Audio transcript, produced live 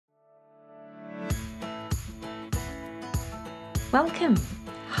Welcome.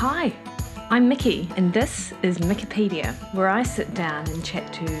 Hi, I'm Mickey, and this is Mickipedia, where I sit down and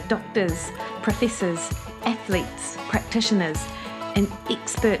chat to doctors, professors, athletes, practitioners, and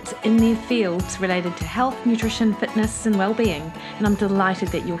experts in their fields related to health, nutrition, fitness, and well-being. And I'm delighted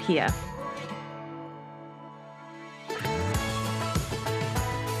that you're here.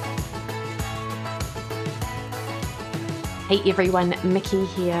 Hey everyone, Mickey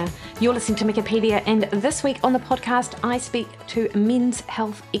here. You're listening to Mickipedia, and this week on the podcast I speak to men's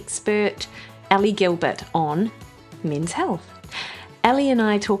health expert Ali Gilbert on men's health. Ali and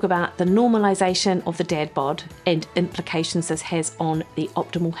I talk about the normalisation of the dad bod and implications this has on the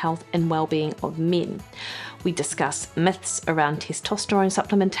optimal health and well-being of men. We discuss myths around testosterone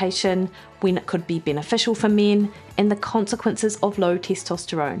supplementation, when it could be beneficial for men, and the consequences of low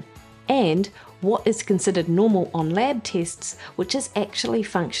testosterone, and what is considered normal on lab tests, which is actually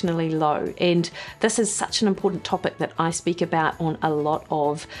functionally low. And this is such an important topic that I speak about on a lot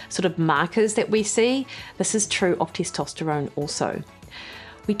of sort of markers that we see. This is true of testosterone also.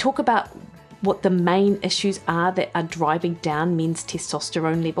 We talk about what the main issues are that are driving down men's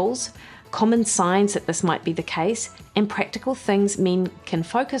testosterone levels, common signs that this might be the case, and practical things men can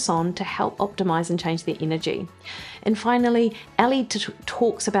focus on to help optimize and change their energy. And finally, Ali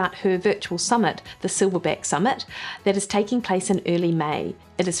talks about her virtual summit, the Silverback Summit, that is taking place in early May.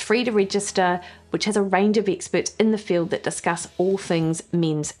 It is free to register, which has a range of experts in the field that discuss all things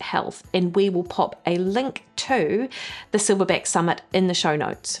men's health. And we will pop a link to the Silverback Summit in the show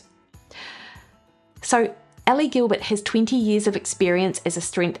notes. So, Ali Gilbert has 20 years of experience as a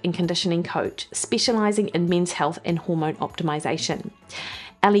strength and conditioning coach, specialising in men's health and hormone optimization.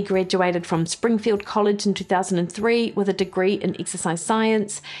 Ali graduated from Springfield College in 2003 with a degree in exercise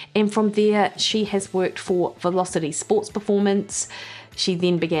science, and from there she has worked for Velocity Sports Performance. She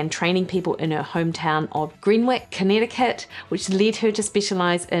then began training people in her hometown of Greenwick, Connecticut, which led her to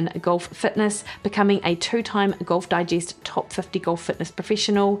specialise in golf fitness, becoming a 2-time Golf Digest Top 50 golf fitness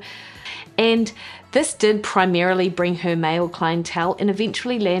professional. And this did primarily bring her male clientele and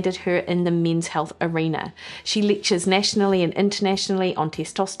eventually landed her in the men's health arena. She lectures nationally and internationally on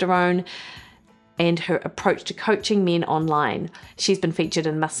testosterone and her approach to coaching men online. She's been featured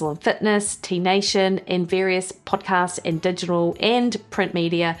in Muscle and Fitness, T Nation, and various podcasts and digital and print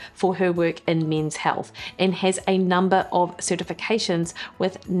media for her work in men's health, and has a number of certifications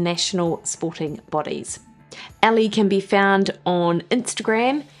with national sporting bodies. Ali can be found on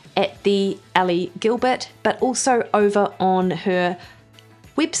Instagram at the Ali Gilbert, but also over on her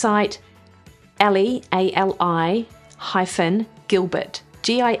website, Ali, A-L-I Gilbert,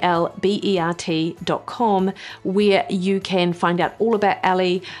 GILBERT.com, where you can find out all about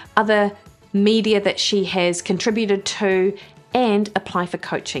Ali, other media that she has contributed to, and apply for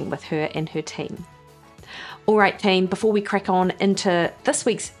coaching with her and her team. All right, team, before we crack on into this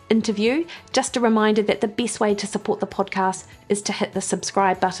week's interview, just a reminder that the best way to support the podcast is to hit the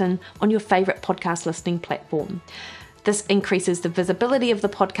subscribe button on your favourite podcast listening platform. This increases the visibility of the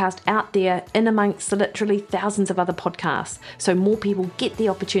podcast out there in amongst literally thousands of other podcasts, so more people get the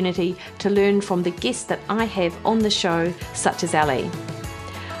opportunity to learn from the guests that I have on the show, such as Ali.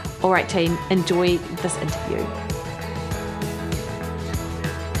 All right, team, enjoy this interview.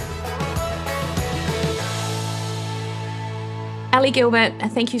 Ali Gilbert,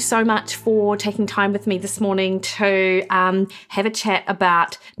 thank you so much for taking time with me this morning to have a chat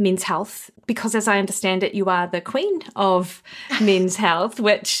about men's health, because as I understand it, you are the queen of men's health,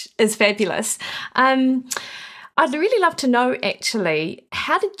 which is fabulous. I'd really love to know, actually,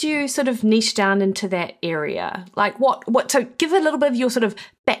 how did you sort of niche down into that area? Like so give a little bit of your sort of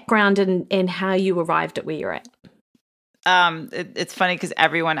background and how you arrived at where you're at. It's funny because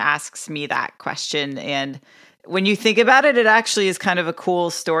everyone asks me that question, and when you think about it, it actually is kind of a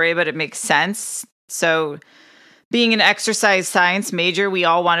cool story, but it makes sense. So being an exercise science major, we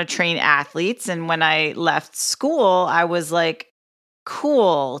all want to train athletes. And when I left school, I was like,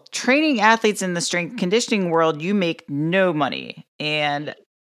 cool, training athletes in the strength conditioning world, you make no money. And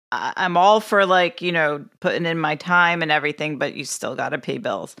I'm all for putting in my time and everything, but you still got to pay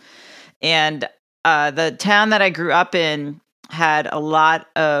bills. And the town that I grew up in had a lot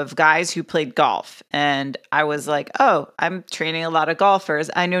of guys who played golf. And I was like, oh, I'm training a lot of golfers.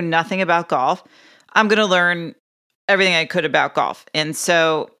 I know nothing about golf. I'm going to learn everything I could about golf. And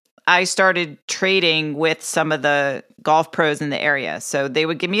so I started trading with some of the golf pros in the area. So they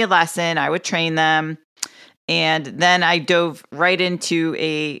would give me a lesson. I would train them. And then I dove right into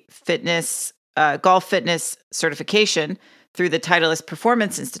a golf fitness certification through the Titleist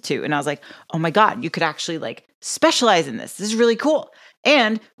Performance Institute. And I was like, oh my God, you could actually specialize in this. This is really cool.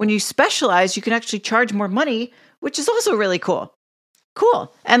 And when you specialize, you can actually charge more money, which is also really cool.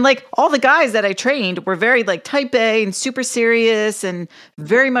 cool. And like all the guys that I trained were very like type A and super serious and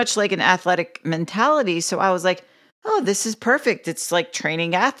very much like an athletic mentality. So I was like, oh, this is perfect. It's like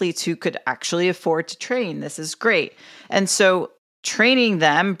training athletes who could actually afford to train. This is great. And so training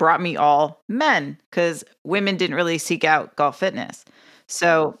them brought me all men because women didn't really seek out golf fitness.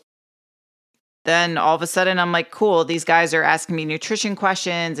 So then all of a sudden I'm like, cool, these guys are asking me nutrition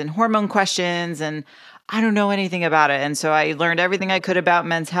questions and hormone questions, and I don't know anything about it. And so I learned everything I could about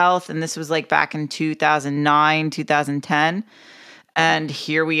men's health. And this was like back in 2009, 2010. And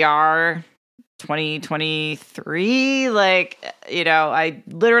here we are, 2023. Like, I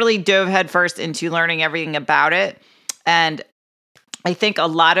literally dove headfirst into learning everything about it. And I think a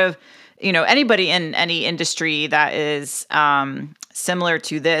lot of, anybody in any industry that is similar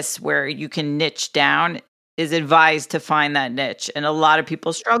to this, where you can niche down, is advised to find that niche. And a lot of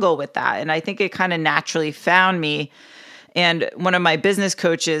people struggle with that. And I think it kind of naturally found me. And one of my business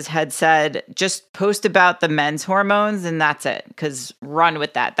coaches had said, just post about the men's hormones and that's it, because run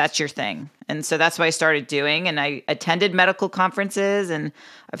with that. That's your thing. And so that's what I started doing. And I attended medical conferences and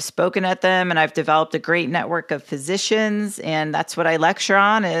I've spoken at them, and I've developed a great network of physicians. And that's what I lecture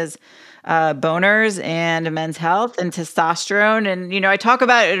on is boners and men's health and testosterone. And, I talk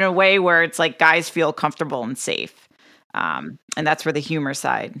about it in a way where it's like guys feel comfortable and safe. And that's where the humor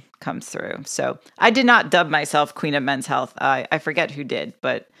side comes through. So I did not dub myself Queen of Men's Health. I forget who did,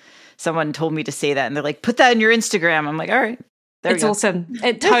 but someone told me to say that. And they're like, put that in your Instagram. I'm like, all right. It's awesome.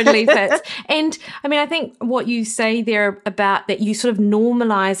 It totally fits. And I mean, I think what you say there about that you sort of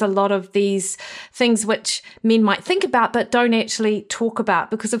normalize a lot of these things which men might think about but don't actually talk about,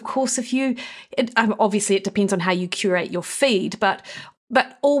 because of course obviously it depends on how you curate your feed, but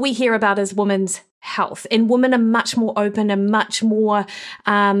all we hear about is women's health, and women are much more open and much more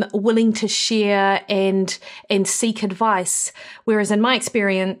willing to share and seek advice, whereas in my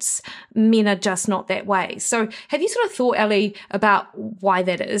experience men are just not that way. So have you sort of thought, Ali, about why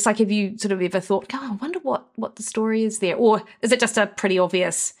that is? Like, have you sort of ever thought, I wonder what the story is there, or is it just a pretty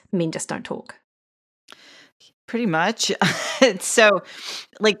obvious men just don't talk? Pretty much. So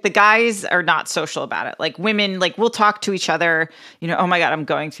like the guys are not social about it. Like women, like we'll talk to each other, oh my God, I'm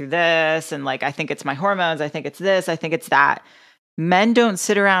going through this. And like, I think it's my hormones. I think it's this. I think it's that. Men don't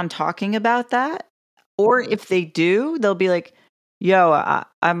sit around talking about that. Or if they do, they'll be like, yo,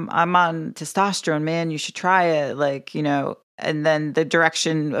 I'm on testosterone, man. You should try it. Like, and then the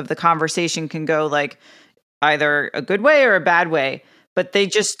direction of the conversation can go like either a good way or a bad way. But they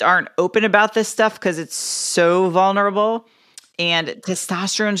just aren't open about this stuff because it's so vulnerable. And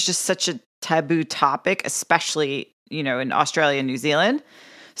testosterone is just such a taboo topic, especially, in Australia and New Zealand.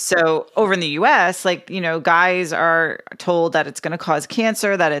 So over in the US, like, guys are told that it's going to cause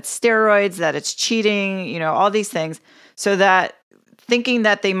cancer, that it's steroids, that it's cheating, all these things. So that thinking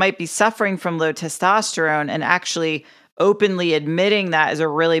that they might be suffering from low testosterone and actually openly admitting that is a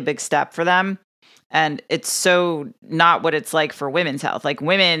really big step for them. And it's so not what it's like for women's health. Like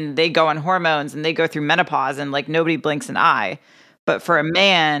women, they go on hormones and they go through menopause and like nobody blinks an eye. But for a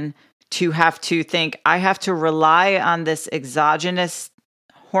man to have to think, I have to rely on this exogenous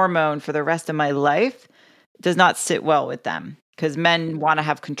hormone for the rest of my life does not sit well with them, because men want to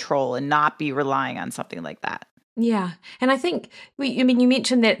have control and not be relying on something like that. Yeah. And I think, you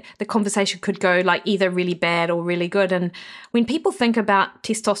mentioned that the conversation could go like either really bad or really good. And when people think about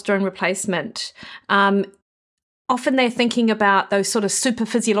testosterone replacement, often they're thinking about those sort of super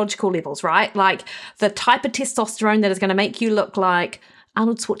physiological levels, right? Like the type of testosterone that is going to make you look like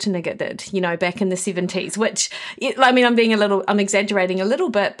Arnold Schwarzenegger did, back in the 70s, which, I'm exaggerating a little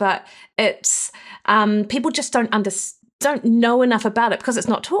bit, but it's, people just don't know enough about it because it's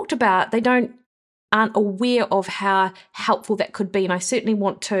not talked about. They aren't aware of how helpful that could be. And I certainly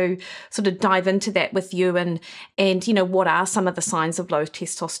want to sort of dive into that with you and what are some of the signs of low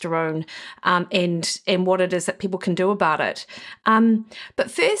testosterone and what it is that people can do about it.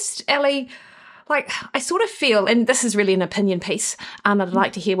 But first, Ali, like I sort of feel, and this is really an opinion piece, I'd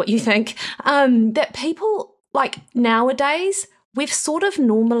like to hear what you think, that people like nowadays, we've sort of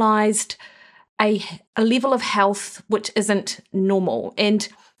normalized a level of health which isn't normal. And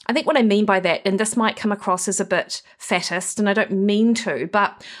I think what I mean by that, and this might come across as a bit fattest, and I don't mean to,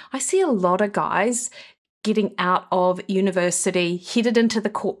 but I see a lot of guys getting out of university, headed into the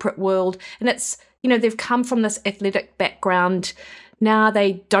corporate world, and it's, they've come from this athletic background. Now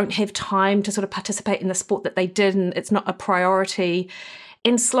they don't have time to sort of participate in the sport that they did, and it's not a priority.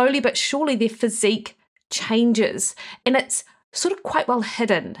 And slowly but surely their physique changes, and it's sort of quite well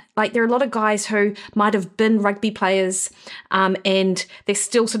hidden. Like there are a lot of guys who might have been rugby players and they're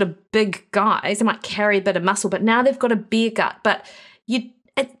still sort of big guys. They might carry a bit of muscle, but now they've got a beer gut. But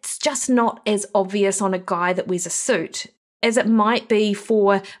it's just not as obvious on a guy that wears a suit as it might be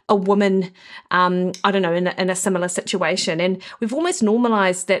for a woman, I don't know, in a similar situation. And we've almost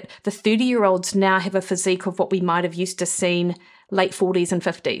normalised that the 30-year-olds now have a physique of what we might have used to seen late 40s and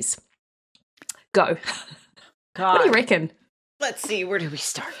 50s. Go. God. What do you reckon? Let's see, where do we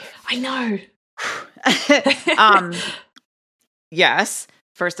start here? I know. Yes,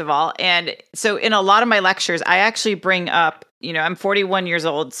 first of all. And so in a lot of my lectures, I actually bring up, I'm 41 years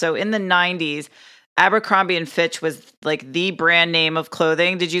old. So in the 90s, Abercrombie and Fitch was like the brand name of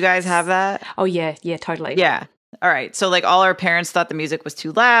clothing. Did you guys have that? Oh, yeah, totally. Yeah. All right. So like all our parents thought the music was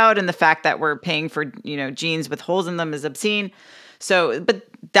too loud, and the fact that we're paying for, jeans with holes in them is obscene. So, but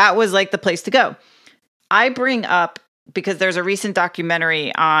that was like the place to go. I bring up, because there's a recent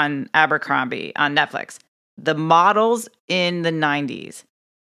documentary on Abercrombie on Netflix, the models in the 90s.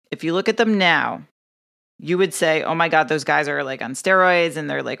 If you look at them now, you would say, oh my God, those guys are like on steroids and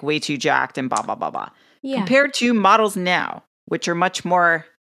they're like way too jacked and blah, blah, blah, blah. Yeah. Compared to models now, which are much more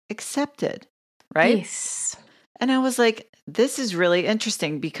accepted, right? Yes. And I was like, this is really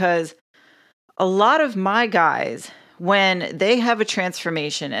interesting, because a lot of my guys, when they have a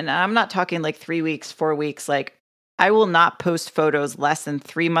transformation, and I'm not talking like 3 weeks, 4 weeks, like I will not post photos less than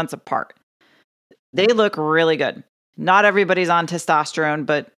 3 months apart. They look really good. Not everybody's on testosterone,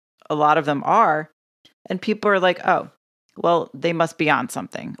 but a lot of them are. And people are like, oh, well, they must be on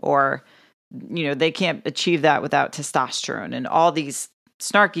something, or, they can't achieve that without testosterone, and all these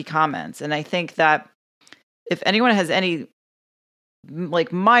snarky comments. And I think that if anyone has any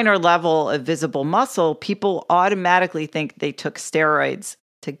like minor level of visible muscle, people automatically think they took steroids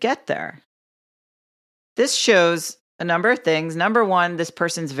to get there. This shows a number of things. Number one, this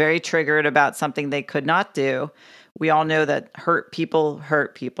person's very triggered about something they could not do. We all know that hurt people.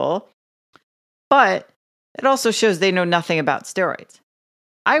 But it also shows they know nothing about steroids.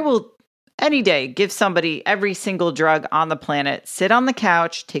 I will any day give somebody every single drug on the planet, sit on the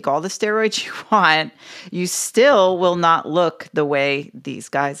couch, take all the steroids you want. You still will not look the way these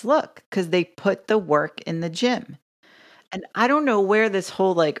guys look, because they put the work in the gym. And I don't know where this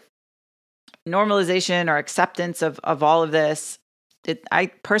whole like normalization or acceptance of all of this, I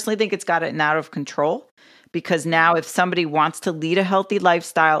personally think it's gotten out of control, because now if somebody wants to lead a healthy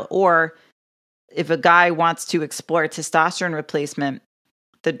lifestyle, or if a guy wants to explore testosterone replacement,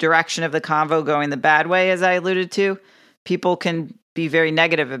 the direction of the convo going the bad way, as I alluded to, people can be very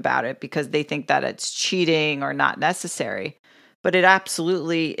negative about it because they think that it's cheating or not necessary. But it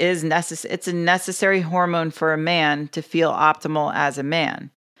absolutely is necessary. It's a necessary hormone for a man to feel optimal as a man.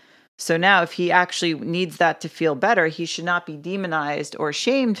 So now if he actually needs that to feel better, he should not be demonized or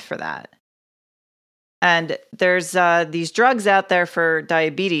shamed for that. And there's these drugs out there for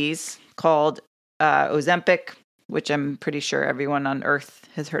diabetes called Ozempic, which I'm pretty sure everyone on earth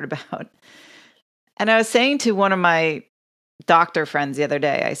has heard about. And I was saying to one of my doctor friends the other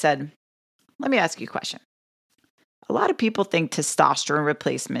day, I said, let me ask you a question. A lot of people think testosterone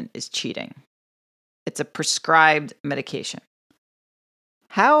replacement is cheating. It's a prescribed medication.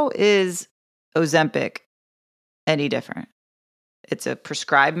 How is Ozempic any different? It's a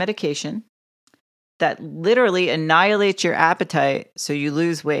prescribed medication that literally annihilates your appetite so you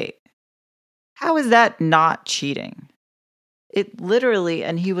lose weight. How is that not cheating? It literally,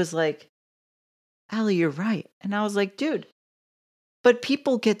 and he was like, Ali, you're right. And I was like, dude, but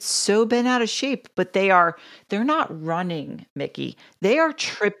people get so bent out of shape, but they're not running, Mickey. They are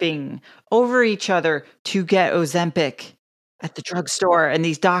tripping over each other to get Ozempic at the drugstore, and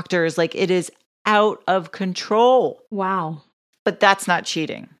these doctors, like, it is out of control. Wow. But that's not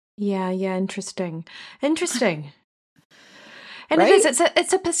cheating. Yeah, interesting. And right? It is.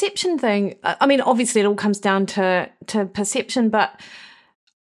 It's a perception thing. I mean, obviously, it all comes down to perception, but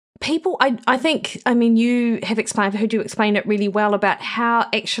people, I think, I mean, you have explained, I've heard you explain it really well about how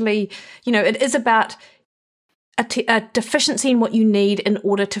actually, it is about a deficiency in what you need in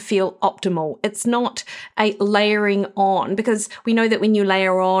order to feel optimal. It's not a layering on, because we know that when you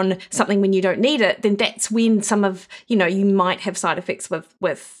layer on something when you don't need it, then that's when some of, you might have side effects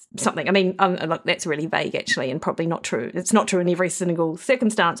with something. I mean, look, that's really vague actually, and probably not true. It's not true in every single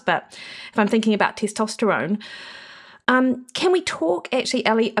circumstance, but if I'm thinking about testosterone, can we talk actually,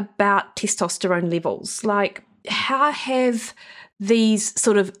 Ali, about testosterone levels? Like, how have these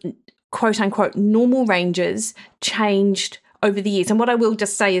sort of quote unquote normal ranges changed over the years? And what I will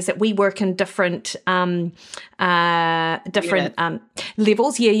just say is that we work in different levels.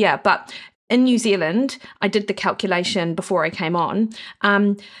 Yeah. But in New Zealand, I did the calculation before I came on,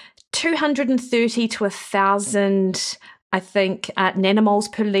 230 to 1,000 I think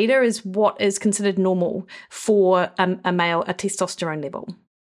nanomoles per liter is what is considered normal for a male, a testosterone level.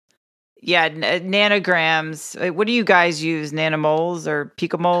 Yeah, nanograms. What do you guys use? Nanomoles or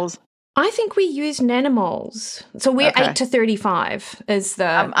picomoles? I think we use nanomoles. So we're Okay. 8 to 35 is the...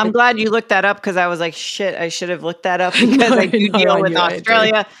 I'm glad you looked that up because I was like, shit, I should have looked that up because I do deal with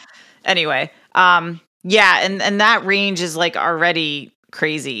Australia. Anyway, yeah, and that range is like already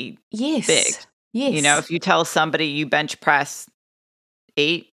crazy big. Yes. You know, if you tell somebody you bench press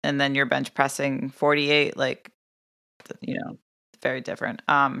 8 and then you're bench pressing 48, like, you know, very different.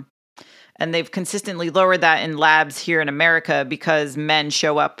 And they've consistently lowered that in labs here in America because men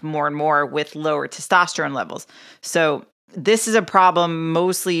show up more and more with lower testosterone levels. So this is a problem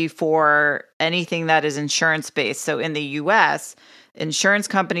mostly for anything that is insurance-based. So in the US, insurance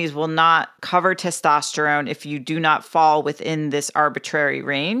companies will not cover testosterone if you do not fall within this arbitrary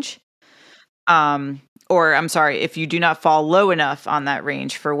range. Or I'm sorry, if you do not fall low enough on that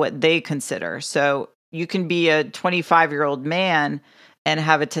range for what they consider. So you can be a 25-year-old man and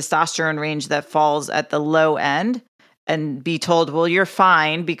have a testosterone range that falls at the low end and be told, well, you're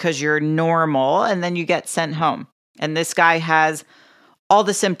fine because you're normal. And then you get sent home. And this guy has all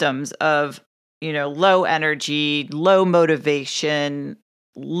the symptoms of, you know, low energy, low motivation,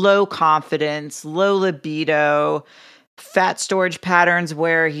 low confidence, low libido, fat storage patterns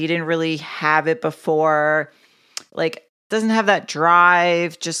where he didn't really have it before, like doesn't have that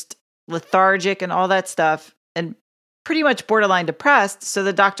drive, just lethargic and all that stuff. And pretty much borderline depressed. So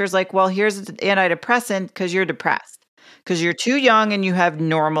the doctor's like, well, here's an antidepressant because you're depressed, because you're too young and you have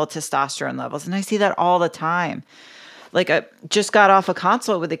normal testosterone levels. And I see that all the time. Like I just got off a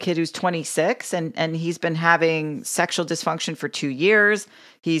consult with a kid who's 26 and he's been having sexual dysfunction for 2 years.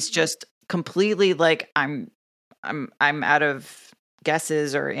 He's just completely like, I'm out of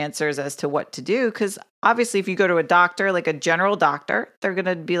guesses or answers as to what to do. Because obviously if you go to a doctor, like a general doctor, they're going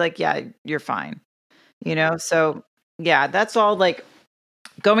to be like, yeah, you're fine. You know, so yeah, that's all like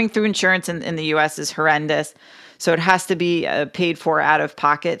going through insurance in the US is horrendous. So it has to be a paid for out of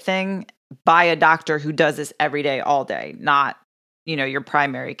pocket thing by a doctor who does this every day, all day, not, you know, your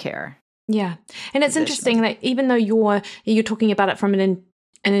primary care. Yeah. And it's interesting that even though you're talking about it from an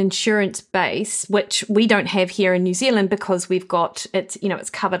insurance base, which we don't have here in New Zealand because we've got it's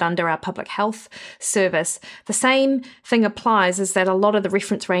covered under our public health service. The same thing applies, is that a lot of the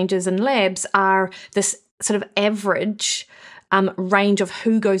reference ranges in labs are this sort of average range of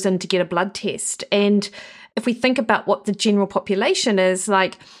who goes in to get a blood test. And if we think about what the general population is,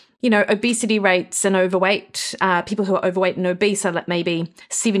 like, you know, obesity rates and overweight, people who are overweight and obese are like maybe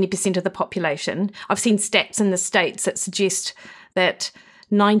 70% of the population. I've seen stats in the States that suggest that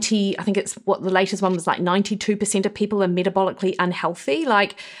I think it's what the latest one was, like 92% of people are metabolically unhealthy.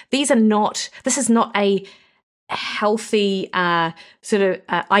 Like this is not a healthy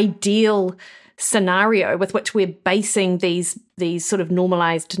ideal scenario with which we're basing these sort of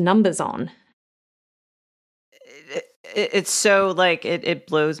normalized numbers on. It's so like, it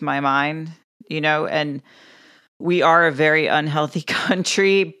blows my mind, you know, and we are a very unhealthy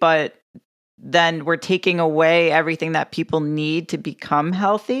country, but then we're taking away everything that people need to become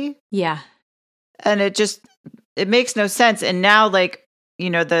healthy. Yeah. And it makes no sense. And now, like,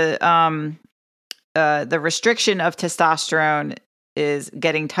 you know, the restriction of testosterone is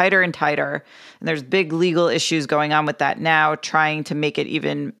getting tighter and tighter. And there's big legal issues going on with that now, trying to make it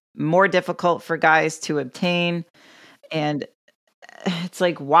even more difficult for guys to obtain. And it's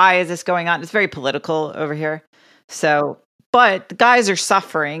like, why is this going on? It's very political over here. So, but the guys are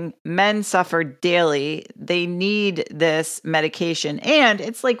suffering. Men suffer daily. They need this medication. And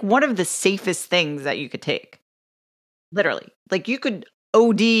it's like one of the safest things that you could take. Literally. Like you could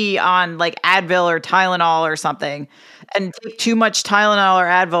OD on like Advil or Tylenol or something and take too much Tylenol or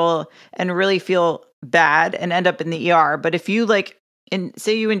Advil and really feel bad and end up in the ER. But if you like,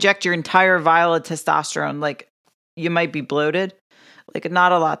 say you inject your entire vial of testosterone, like you might be bloated. Like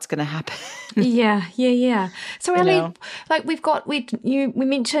not a lot's going to happen. Yeah. So Ali, like we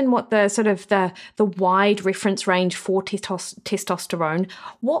mentioned what the sort of the wide reference range for testosterone.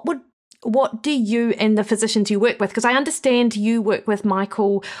 What do you and the physicians you work with? Because I understand you work with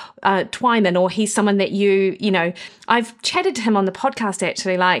Michael Twyman, or he's someone that you know, I've chatted to him on the podcast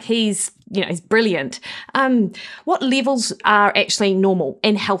actually. Like he's brilliant. What levels are actually normal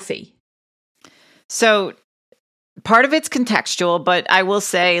and healthy? So part of it's contextual, but I will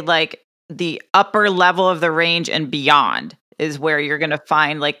say like the upper level of the range and beyond is where you're going to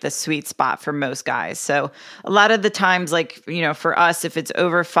find like the sweet spot for most guys. So a lot of the times, like, you know, for us, if it's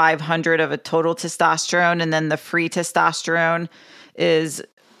over 500 of a total testosterone and then the free testosterone is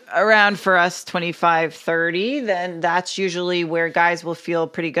around for us 25, 30, then that's usually where guys will feel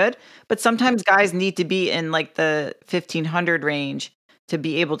pretty good. But sometimes guys need to be in like the 1500 range to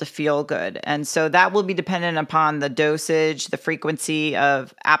be able to feel good. And so that will be dependent upon the dosage, the frequency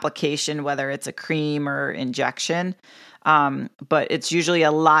of application, whether it's a cream or injection. But it's usually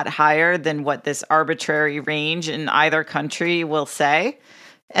a lot higher than what this arbitrary range in either country will say.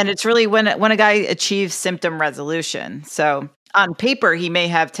 And it's really when a guy achieves symptom resolution. So on paper, he may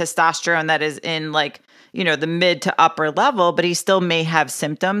have testosterone that is in like, the mid to upper level, but he still may have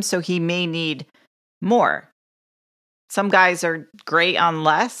symptoms. So he may need more. Some guys are great on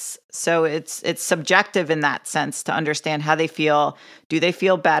less. So it's subjective in that sense to understand how they feel. Do they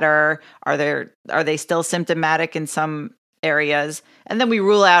feel better? Are they still symptomatic in some areas? And then we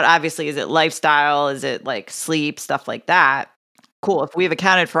rule out, obviously, is it lifestyle? Is it like sleep, stuff like that? Cool. If we've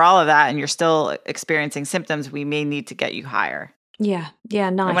accounted for all of that and you're still experiencing symptoms, we may need to get you higher. Yeah. Yeah.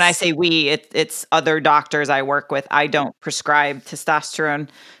 Nice. And when I say we, it's other doctors I work with. I don't prescribe testosterone.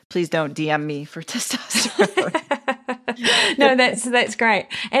 Please don't DM me for testosterone. No, that's great.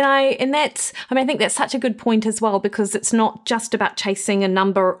 I think that's such a good point as well, because it's not just about chasing a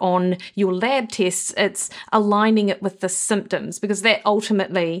number on your lab tests, it's aligning it with the symptoms, because that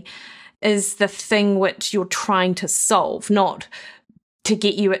ultimately is the thing which you're trying to solve, not to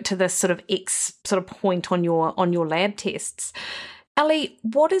get you to this sort of X sort of point on your lab tests. Ali,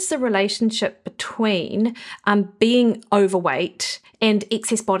 what is the relationship between being overweight and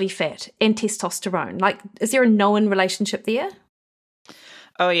excess body fat and testosterone? Like, is there a known relationship there?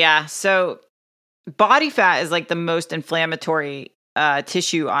 Oh, yeah. So body fat is like the most inflammatory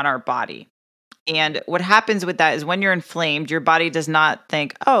tissue on our body. And what happens with that is when you're inflamed, your body does not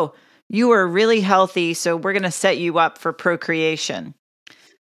think, oh, you are really healthy, so we're going to set you up for procreation.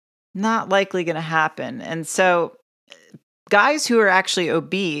 Not likely going to happen. And so guys who are actually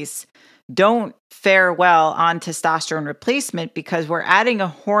obese don't fare well on testosterone replacement because we're adding a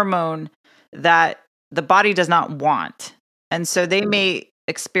hormone that the body does not want. And so they may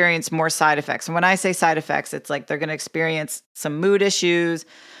experience more side effects. And when I say side effects, it's like they're going to experience some mood issues,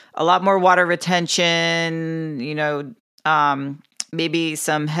 a lot more water retention, maybe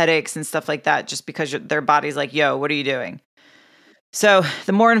some headaches and stuff like that, just because their body's like, yo, what are you doing? So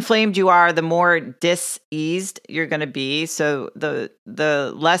the more inflamed you are, the more diseased you're going to be. So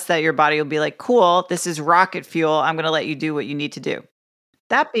the less that your body will be like, cool, this is rocket fuel. I'm going to let you do what you need to do.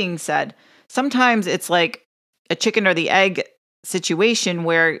 That being said, sometimes it's like a chicken or the egg situation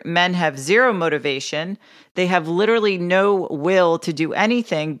where men have zero motivation. They have literally no will to do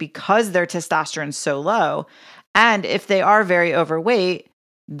anything because their testosterone is so low. And if they are very overweight,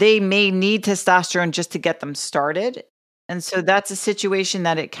 they may need testosterone just to get them started. And so that's a situation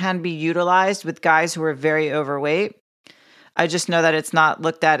that it can be utilized with guys who are very overweight. I just know that it's not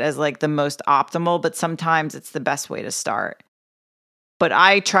looked at as like the most optimal, but sometimes it's the best way to start. But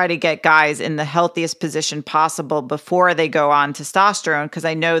I try to get guys in the healthiest position possible before they go on testosterone because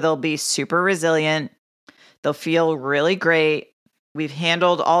I know they'll be super resilient. They'll feel really great. We've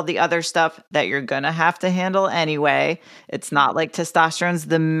handled all the other stuff that you're going to have to handle anyway. It's not like testosterone's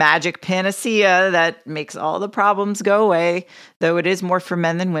the magic panacea that makes all the problems go away, though it is more for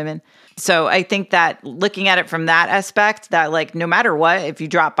men than women. So I think that looking at it from that aspect, that like no matter what, if you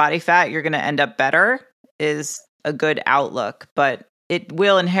drop body fat, you're going to end up better is a good outlook. But it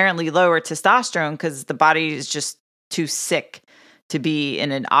will inherently lower testosterone because the body is just too sick to be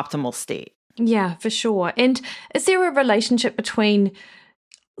in an optimal state. Yeah, for sure. And is there a relationship between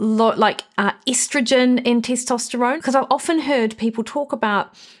estrogen and testosterone? Because I've often heard people talk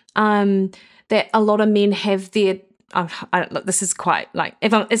about that a lot of men have their this is quite like,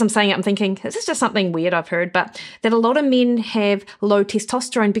 as I'm saying it, I'm thinking, this is just something weird I've heard, but that a lot of men have low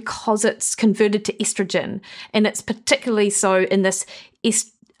testosterone because it's converted to estrogen. And it's particularly so in this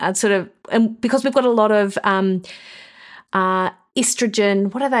because we've got a lot of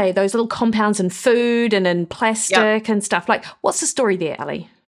estrogen, what are they? Those little compounds in food and in plastic and stuff. Like, what's the story there, Ali?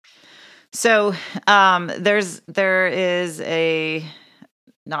 So there is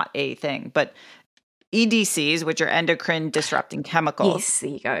not a thing, but EDCs, which are endocrine disrupting chemicals. Yes, there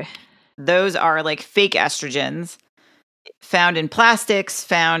you go. Those are like fake estrogens found in plastics,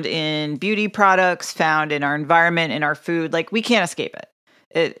 found in beauty products, found in our environment, in our food. Like we can't escape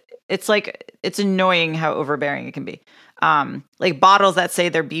it. It's annoying how overbearing it can be. Like bottles that say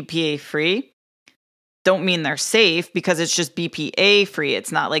they're BPA free don't mean they're safe because it's just BPA free.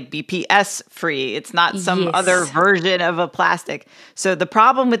 It's not like BPS free. It's not some other version of a plastic. So the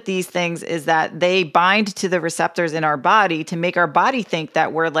problem with these things is that they bind to the receptors in our body to make our body think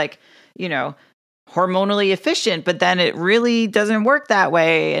that we're like, hormonally efficient, but then it really doesn't work that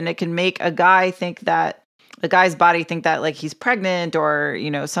way. And it can make a guy's body think that like he's pregnant or,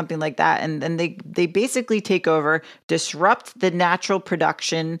 something like that. And then they basically take over, disrupt the natural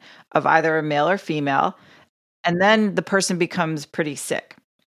production of either a male or female. And then the person becomes pretty sick,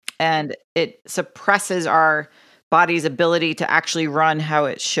 and it suppresses our body's ability to actually run how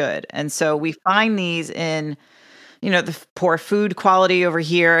it should. And so we find these in the poor food quality over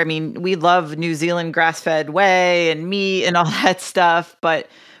here. I mean, we love New Zealand grass-fed whey and meat and all that stuff. But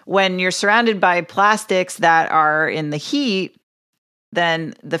when you're surrounded by plastics that are in the heat,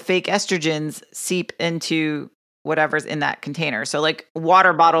 then the fake estrogens seep into whatever's in that container. So like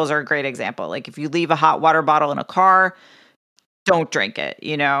water bottles are a great example. Like if you leave a hot water bottle in a car, don't drink it,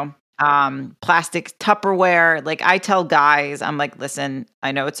 plastic Tupperware. Like I tell guys, I'm like, listen,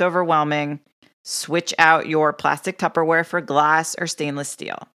 I know it's overwhelming. Switch out your plastic Tupperware for glass or stainless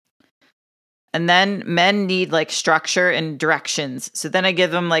steel. And then men need like structure and directions. So then I give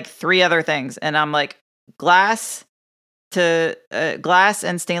them like 3 other things. And I'm like, glass and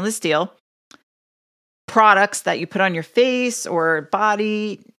stainless steel. Products that you put on your face or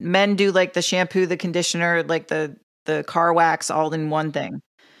body. Men do like the shampoo, the conditioner, like the car wax all in one thing.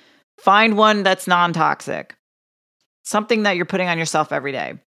 Find one that's non-toxic. Something that you're putting on yourself every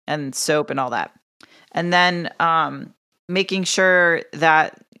day. And soap and all that. And then making sure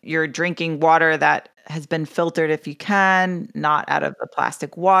that you're drinking water that has been filtered if you can, not out of the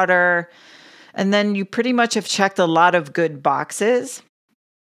plastic water. And then you pretty much have checked a lot of good boxes.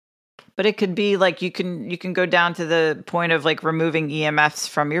 But it could be like you can go down to the point of like removing EMFs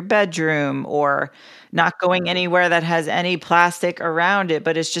from your bedroom or not going anywhere that has any plastic around it,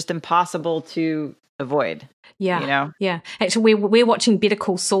 but it's just impossible to avoid. Yeah. Yeah. Actually, we're watching Better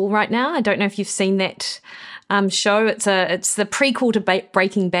Call Saul right now. I don't know if you've seen that show. It's the prequel to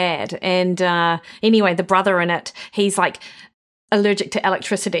Breaking Bad. And anyway, the brother in it, he's like allergic to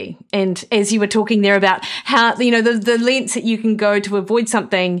electricity. And as you were talking there about how, the lengths that you can go to avoid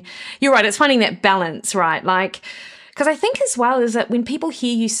something, you're right. It's finding that balance, right? Like, because I think as well is that when people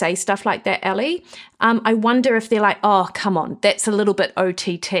hear you say stuff like that, Ali, I wonder if they're like, oh, come on, that's a little bit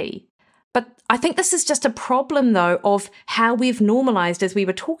OTT. But I think this is just a problem, though, of how we've normalized, as we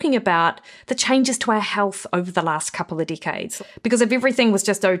were talking about, the changes to our health over the last couple of decades. Because if everything was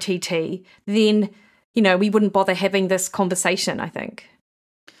just OTT, then, we wouldn't bother having this conversation, I think.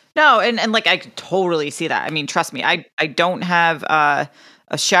 No, and like I totally see that. I mean, trust me, I don't have a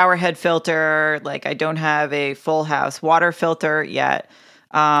shower head filter. Like I don't have a full house water filter yet.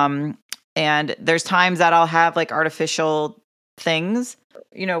 And there's times that I'll have like artificial things.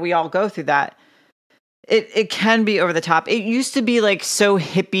 We all go through that. It can be over the top. It used to be like so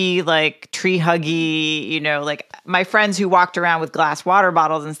hippie, like tree huggy, like my friends who walked around with glass water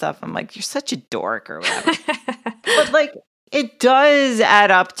bottles and stuff. I'm like, you're such a dork or whatever. But like, it does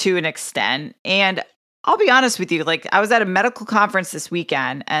add up to an extent. And I'll be honest with you, like I was at a medical conference this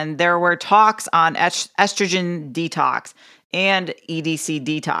weekend and there were talks on estrogen detox and EDC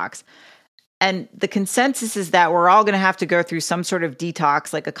detox. And the consensus is that we're all going to have to go through some sort of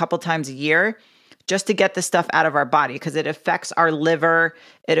detox like a couple times a year just to get the stuff out of our body because it affects our liver.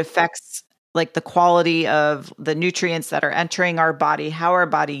 It affects like the quality of the nutrients that are entering our body, how our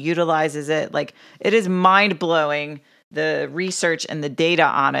body utilizes it. Like it is mind-blowing, the research and the data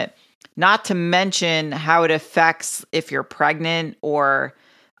on it, not to mention how it affects if you're pregnant or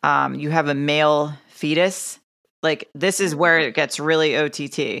you have a male fetus. Like this is where it gets really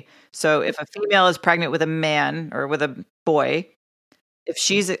OTT. So if a female is pregnant with a man or with a boy, if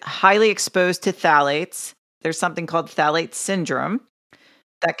she's highly exposed to phthalates, there's something called phthalate syndrome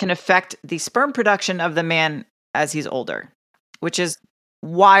that can affect the sperm production of the man as he's older, which is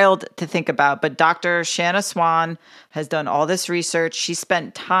wild to think about. But Dr. Shanna Swan has done all this research. She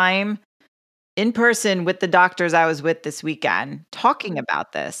spent time in person with the doctors I was with this weekend talking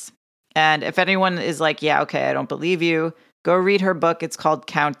about this. And if anyone is like, yeah, okay, I don't believe you, go read her book. It's called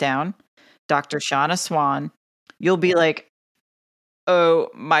Countdown, Dr. Shanna Swan. You'll be like, oh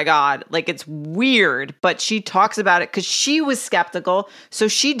my God, like it's weird, but she talks about it because she was skeptical. So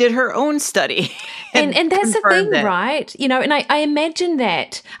she did her own study. And that's the thing, right? And I imagine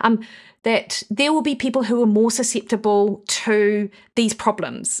that that there will be people who are more susceptible to these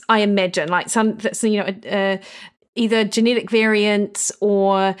problems. I imagine like some, either genetic variants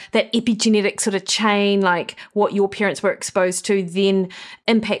or that epigenetic sort of chain, like what your parents were exposed to, then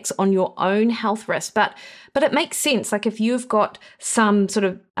impacts on your own health risk. But it makes sense. Like if you've got some sort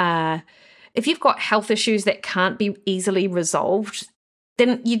of, if you've got health issues that can't be easily resolved,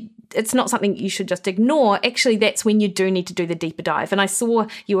 then it's not something you should just ignore. Actually, that's when you do need to do the deeper dive. And I saw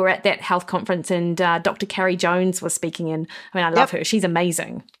you were at that health conference, and Dr. Carrie Jones was speaking in. I mean, I love her. She's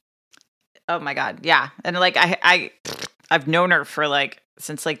amazing. Oh my God. Yeah. And like, I've known her for like,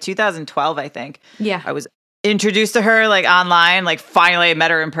 since like 2012, I think. Yeah. I was introduced to her like online, like finally I met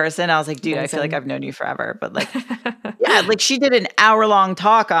her in person. I was like, dude, amazing. I feel like I've known you forever. But like, yeah, like she did an hour-long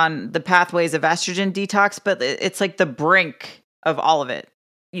talk on the pathways of estrogen detox, but it's like the brink of all of it.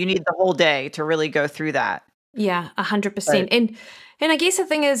 You need the whole day to really go through that. Yeah, 100%. And I guess the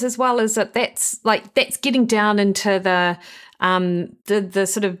thing is as well is that that's getting down into the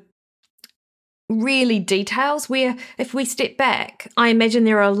sort of really details, where if we step back, I imagine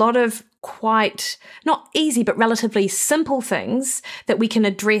there are a lot of quite not easy but relatively simple things that we can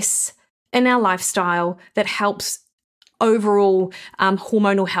address in our lifestyle that helps overall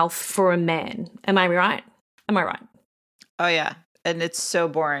hormonal health for a man. Am I right? Oh yeah. And it's so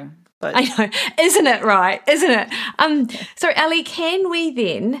boring. But I know, isn't it right? Isn't it? So Ali, can we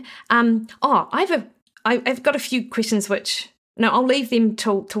then? I've got a few questions which I'll leave them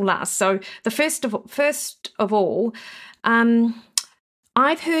till last. So the first of all,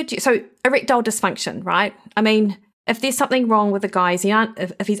 I've heard you. So erectile dysfunction, right? I mean, if there's something wrong with the guy,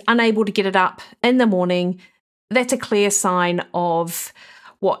 if he's unable to get it up in the morning, that's a clear sign of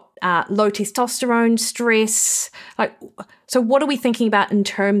what low testosterone, stress. Like, so what are we thinking about in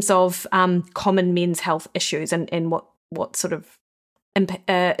terms of common men's health issues and what sort of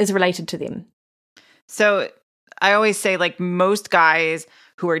is related to them? So I always say, like, most guys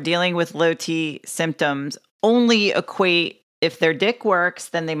who are dealing with low T symptoms only equate if their dick works,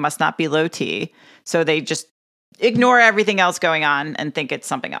 then they must not be low T. So they just ignore everything else going on and think it's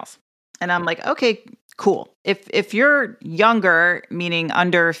something else. And I'm like, okay, cool. If you're younger, meaning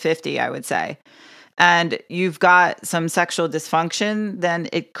under 50, I would say, and you've got some sexual dysfunction, then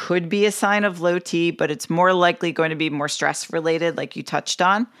it could be a sign of low T, but it's more likely going to be more stress related, like you touched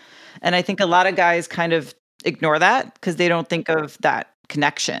on. And I think a lot of guys kind of ignore that because they don't think of that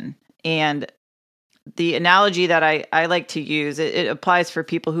connection. And the analogy that I like to use, it applies for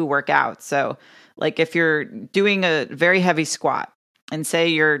people who work out. So like if you're doing a very heavy squat and say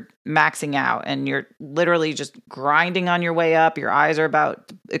you're maxing out and you're literally just grinding on your way up, your eyes are about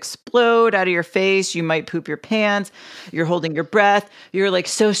to explode out of your face, you might poop your pants, you're holding your breath, you're like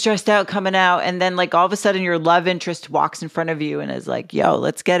so stressed out coming out. And then like all of a sudden your love interest walks in front of you and is like, yo,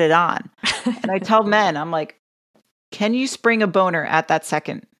 let's get it on. And I tell men, I'm like, can you spring a boner at that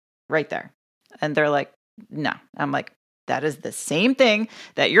second right there? And they're like, no. I'm like, that is the same thing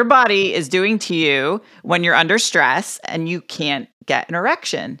that your body is doing to you when you're under stress and you can't get an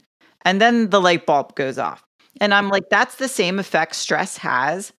erection. And then the light bulb goes off. And I'm like, that's the same effect stress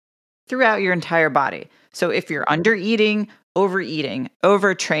has throughout your entire body. So if you're under eating, overeating,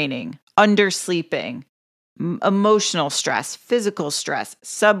 overtraining, undersleeping, emotional stress, physical stress,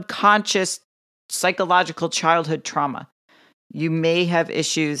 subconscious psychological childhood trauma, you may have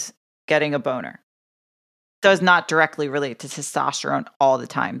issues getting a boner. Does not directly relate to testosterone all the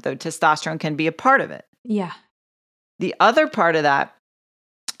time, though testosterone can be a part of it. Yeah. The other part of that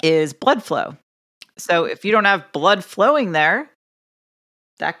is blood flow. So if you don't have blood flowing there,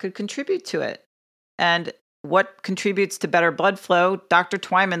 that could contribute to it. And what contributes to better blood flow? Dr.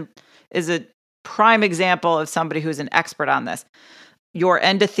 Twyman is a prime example of somebody who's an expert on this. Your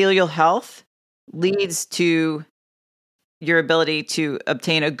endothelial health leads to your ability to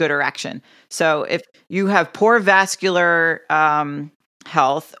obtain a good erection. So if you have poor vascular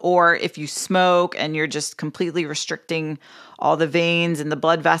health, or if you smoke and you're just completely restricting all the veins and the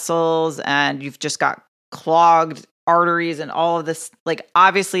blood vessels and you've just got clogged arteries and all of this, like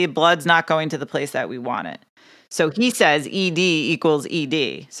obviously blood's not going to the place that we want it. So he says ED equals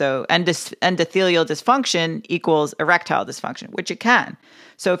ED. So endothelial dysfunction equals erectile dysfunction, which it can.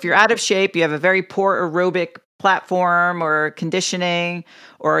 So if you're out of shape, you have a very poor aerobic platform or conditioning,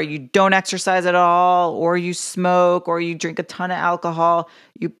 or you don't exercise at all, or you smoke, or you drink a ton of alcohol,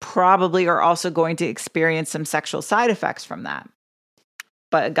 you probably are also going to experience some sexual side effects from that.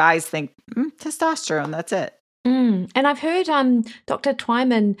 But guys think, testosterone, that's it. And I've heard Dr.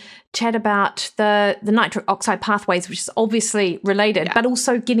 Twyman chat about the nitric oxide pathways, which is obviously related, but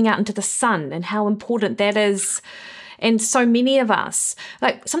also getting out into the sun and how important that is. And so many of us,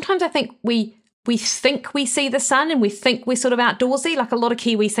 like sometimes I think we think we see the sun and we think we're sort of outdoorsy. Like a lot of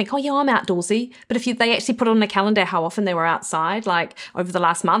Kiwis think, oh yeah, I'm outdoorsy. But if they actually put on the calendar how often they were outside, like over the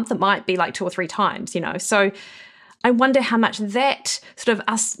last month, it might be like 2 or 3 times, So I wonder how much that sort of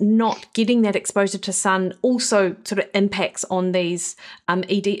us not getting that exposure to sun also sort of impacts on these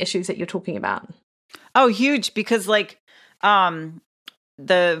ED issues that you're talking about. Oh, huge. Because like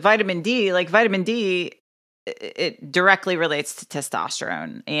the vitamin D, it directly relates to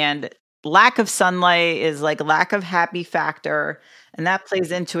testosterone, and lack of sunlight is like lack of happy factor, and that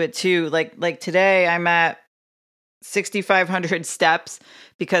plays into it too. Like today, I'm at 6,500 steps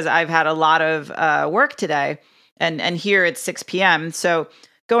because I've had a lot of work today, and here it's 6 p.m. So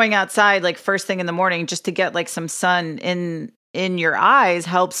going outside like first thing in the morning just to get like some sun in your eyes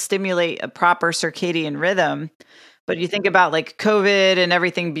helps stimulate a proper circadian rhythm. But you think about like COVID and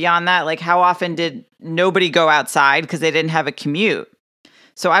everything beyond that, like how often did nobody go outside because they didn't have a commute?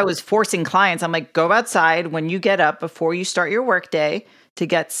 So I was forcing clients, I'm like, go outside when you get up before you start your workday to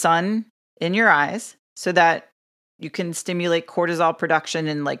get sun in your eyes so that you can stimulate cortisol production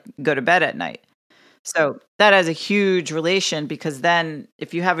and like go to bed at night. So that has a huge relation, because then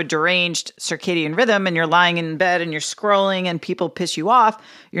if you have a deranged circadian rhythm and you're lying in bed and you're scrolling and people piss you off,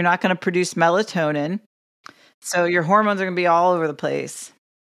 you're not going to produce melatonin. So your hormones are going to be all over the place.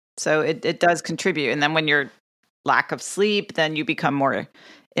 So it does contribute. And then when you're lack of sleep, then you become more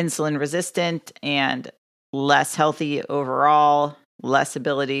insulin resistant and less healthy overall, less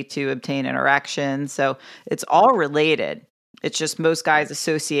ability to obtain an erection. So it's all related. It's just most guys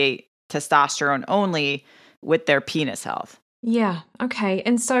associate testosterone only with their penis health. Yeah. Okay.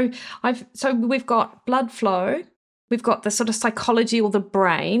 And so we've got blood flow, we've got the sort of psychology or the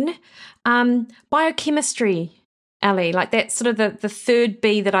brain, biochemistry, Ali, like that's sort of the third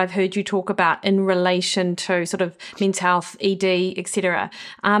B that I've heard you talk about in relation to sort of men's health, ED, etc.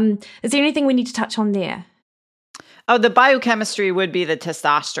 Is there anything we need to touch on there? Oh, the biochemistry would be the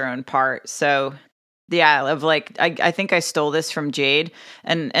testosterone part. So yeah, of like I think I stole this from Jade,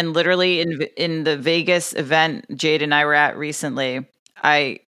 and literally in the Vegas event Jade and I were at recently,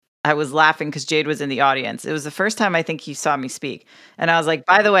 I was laughing because Jade was in the audience. It was the first time I think he saw me speak, and I was like,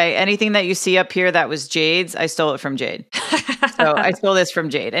 by the way, anything that you see up here that was Jade's, I stole it from Jade. So I stole this from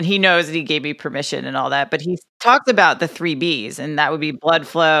Jade, and he knows that he gave me permission and all that. But he talked about the 3 Bs, and that would be blood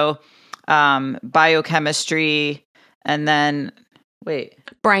flow, biochemistry, and then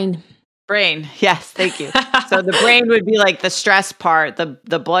Brain. Yes, thank you. So the brain would be like the stress part,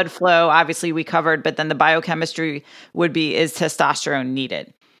 the blood flow, obviously we covered, but then the biochemistry would be, is testosterone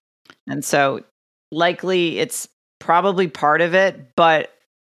needed? And so likely it's probably part of it, but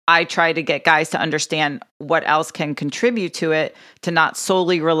I try to get guys to understand what else can contribute to it, to not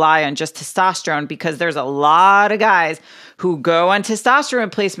solely rely on just testosterone, because there's a lot of guys who go on testosterone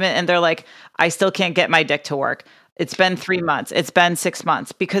replacement and they're like, I still can't get my dick to work. It's been 3 months. It's been 6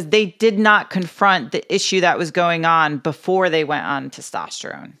 months, because they did not confront the issue that was going on before they went on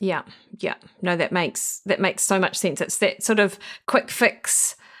testosterone. Yeah. No, that makes so much sense. It's that sort of quick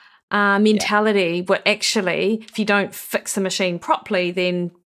fix mentality. Yeah. But actually, if you don't fix the machine properly,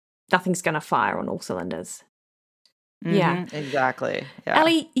 then nothing's going to fire on all cylinders. Mm-hmm, yeah, exactly. Yeah.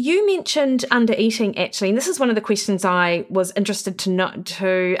 Ali, you mentioned under eating actually, and this is one of the questions I was interested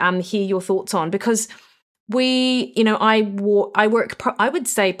to hear your thoughts on, because I work, I would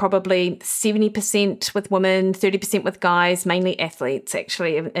say probably 70% with women, 30% with guys, mainly athletes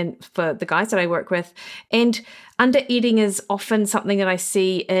actually, and for the guys that I work with. And under eating is often something that I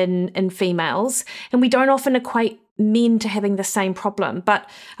see in females, and we don't often equate men to having the same problem. But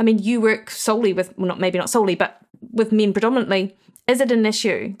I mean, you work solely with, well, maybe not solely, but with men predominantly. Is it an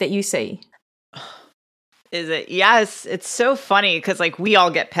issue that you see? Is it? Yes. It's so funny because like we all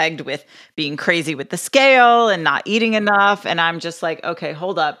get pegged with being crazy with the scale and not eating enough. And I'm just like, okay,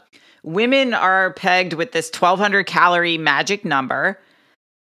 hold up. Women are pegged with this 1,200 calorie magic number.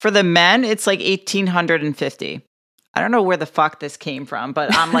 For the men, it's like 1,850. I don't know where the fuck this came from,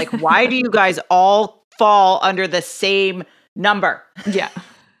 but I'm like, why do you guys all fall under the same number? Yeah.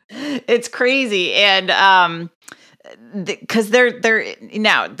 It's crazy. And, because they're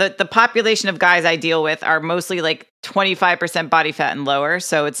now the population of guys I deal with are mostly like 25% body fat and lower,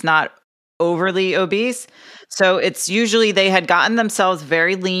 so it's not overly obese. So it's usually they had gotten themselves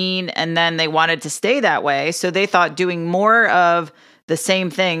very lean and then they wanted to stay that way, so they thought doing more of the same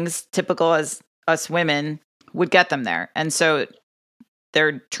things typical as us women would get them there. And so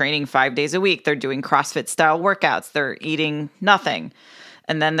they're training 5 days a week, they're doing CrossFit style workouts, they're eating nothing.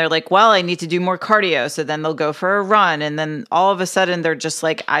 And then they're like, well, I need to do more cardio. So then they'll go for a run. And then all of a sudden they're just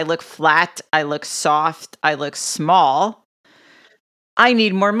like, I look flat. I look soft. I look small. I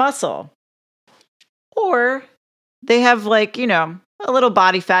need more muscle. Or they have like, a little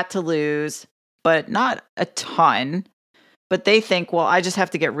body fat to lose, but not a ton. But they think, well, I just have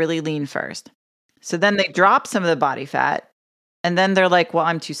to get really lean first. So then they drop some of the body fat. And then they're like, well,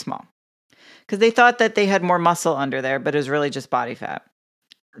 I'm too small. Because they thought that they had more muscle under there, but it was really just body fat.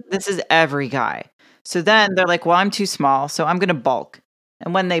 This is every guy. So then they're like, well, I'm too small, so I'm going to bulk.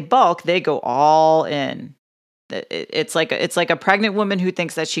 And when they bulk, they go all in. It's like a pregnant woman who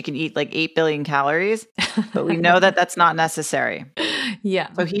thinks that she can eat like 8 billion calories, but we know that that's not necessary.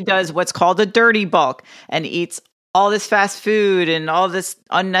 Yeah. So he does what's called a dirty bulk and eats all this fast food and all this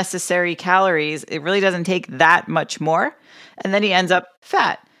unnecessary calories. It really doesn't take that much more. And then he ends up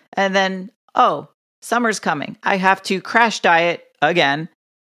fat. And then, oh, summer's coming. I have to crash diet again.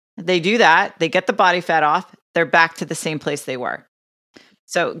 They do that. They get the body fat off. They're back to the same place they were.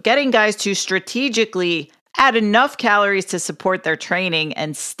 So getting guys to strategically add enough calories to support their training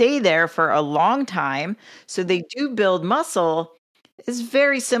and stay there for a long time so they do build muscle is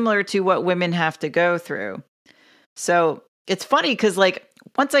very similar to what women have to go through. So it's funny because like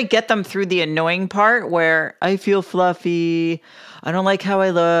once I get them through the annoying part where I feel fluffy, I don't like how I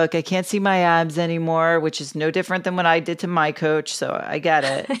look, I can't see my abs anymore, which is no different than what I did to my coach. So I get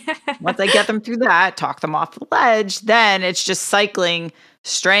it. Once I get them through that, talk them off the ledge, then it's just cycling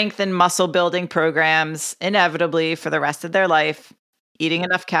strength and muscle building programs inevitably for the rest of their life, eating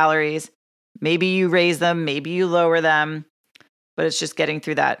enough calories. Maybe you raise them, maybe you lower them, but it's just getting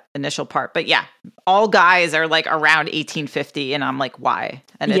through that initial part. But yeah, all guys are like around 1850 and I'm like, why?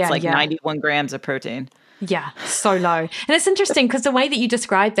 And it's 91 grams of protein. Yeah, so low. And it's interesting because the way that you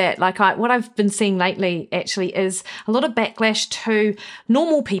describe that, like what I've been seeing lately actually is a lot of backlash to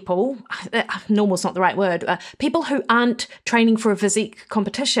normal people. Normal's not the right word. People who aren't training for a physique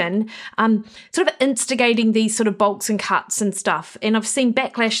competition, sort of instigating these sort of bulks and cuts and stuff. And I've seen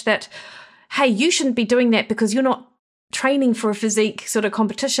backlash that, hey, you shouldn't be doing that because you're not training for a physique sort of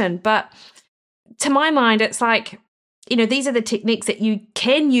competition. But to my mind, it's like, these are the techniques that you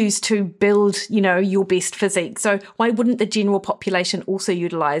can use to build, your best physique. So why wouldn't the general population also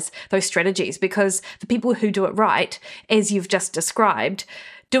utilize those strategies? Because the people who do it right, as you've just described,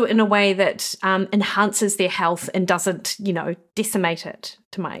 do it in a way that enhances their health and doesn't, decimate it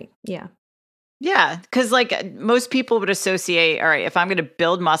Yeah, because like most people would associate, all right, if I'm going to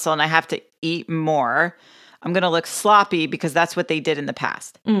build muscle and I have to eat more, I'm going to look sloppy because that's what they did in the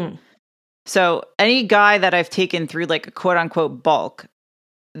past. So any guy that I've taken through like a quote unquote bulk,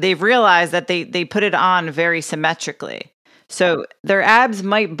 they've realized that they put it on very symmetrically. So their abs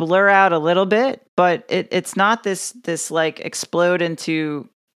might blur out a little bit, but it's not this like explode into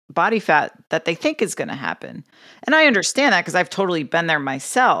body fat that they think is going to happen. And I understand that because I've totally been there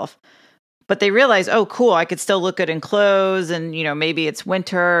myself. But they realize, oh, cool, I could still look good in clothes and, maybe it's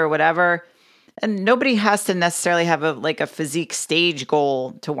winter or whatever. And nobody has to necessarily have a physique stage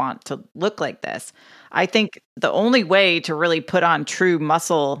goal to want to look like this. I think the only way to really put on true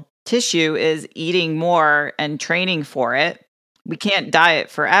muscle tissue is eating more and training for it. We can't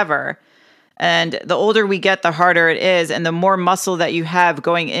diet forever. And the older we get, the harder it is. And the more muscle that you have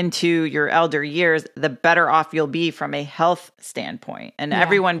going into your elder years, the better off you'll be from a health standpoint. And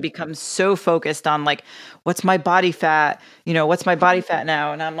everyone becomes so focused on like, what's my body fat? What's my body fat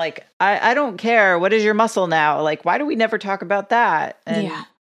now? And I'm like, I don't care. What is your muscle now? Like, why do we never talk about that? And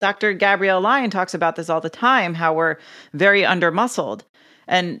Dr. Gabrielle Lyon talks about this all the time, how we're very under-muscled.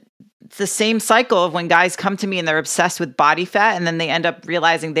 And it's the same cycle of when guys come to me and they're obsessed with body fat and then they end up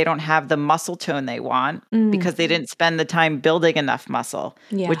realizing they don't have the muscle tone they want because they didn't spend the time building enough muscle,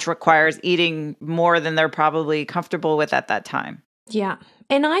 which requires eating more than they're probably comfortable with at that time. Yeah.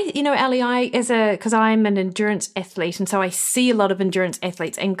 And Ali, because I'm an endurance athlete and so I see a lot of endurance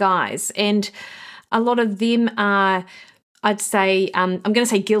athletes and guys and a lot of them are, I'd say, I'm going to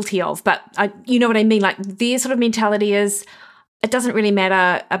say guilty of, but you know what I mean? Like their sort of mentality is, it doesn't really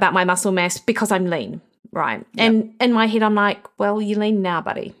matter about my muscle mass because I'm lean, right? Yep. And in my head, I'm like, well, you're lean now,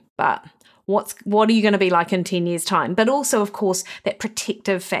 buddy, but what are you going to be like in 10 years' time? But also, of course, that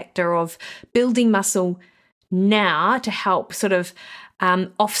protective factor of building muscle now to help sort of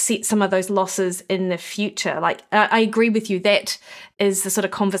offset some of those losses in the future. Like, I agree with you. That is the sort of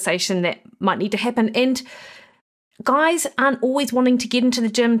conversation that might need to happen. And guys aren't always wanting to get into the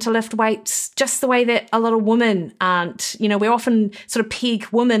gym to lift weights just the way that a lot of women aren't. We often sort of peg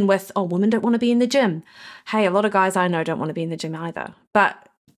women with, oh, women don't want to be in the gym. Hey, a lot of guys I know don't want to be in the gym either. But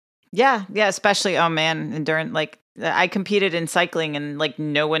yeah, especially, oh man, endurance. Like I competed in cycling and like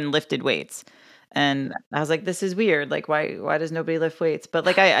no one lifted weights. And I was like, this is weird. Like, why does nobody lift weights? But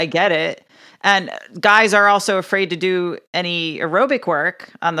like, I get it. And guys are also afraid to do any aerobic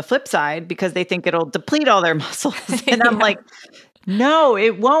work on the flip side because they think it'll deplete all their muscles. And I'm like, no,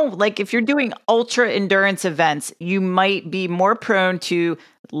 it won't. Like if you're doing ultra endurance events, you might be more prone to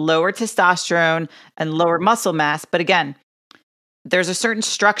lower testosterone and lower muscle mass. But again, there's a certain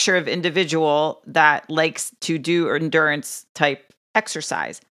structure of individual that likes to do endurance type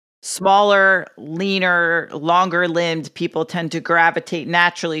exercise. smaller, leaner, longer limbed people tend to gravitate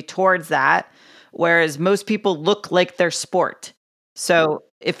naturally towards that, whereas most people look like their sport. So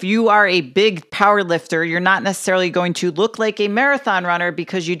if you are a big power lifter, you're not necessarily going to look like a marathon runner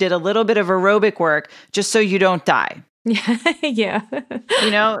because you did a little bit of aerobic work just so you don't die. Yeah.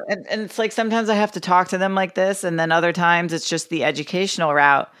 And it's like sometimes I have to talk to them like this, and then other times it's just the educational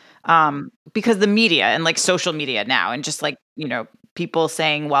route, because the media and like social media now, and just like, people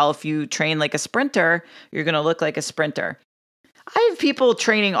saying, well, if you train like a sprinter, you're going to look like a sprinter. I have people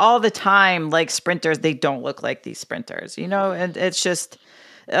training all the time like sprinters. They don't look like these sprinters, and it's just,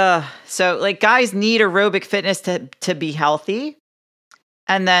 so like guys need aerobic fitness to be healthy.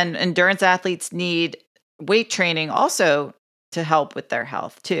 And then endurance athletes need weight training also to help with their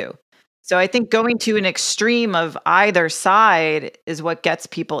health too. So I think going to an extreme of either side is what gets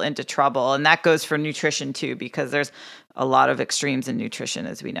people into trouble. And that goes for nutrition too, because there's a lot of extremes in nutrition,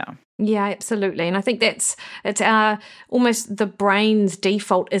 as we know. Yeah, absolutely. And I think it's almost the brain's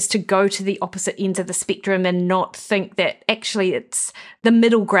default is to go to the opposite ends of the spectrum and not think that actually it's the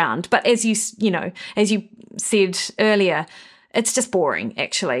middle ground. But as you said earlier, it's just boring,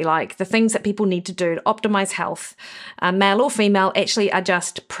 actually. Like the things that people need to do to optimize health, male or female, actually are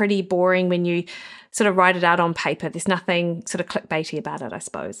just pretty boring when you sort of write it out on paper. There's nothing sort of clickbaity about it, I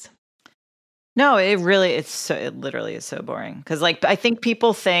suppose. No, it literally is so boring. Because like, I think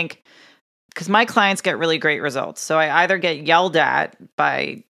people think, because my clients get really great results. So I either get yelled at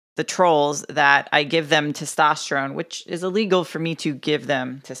by the trolls that I give them testosterone, which is illegal for me to give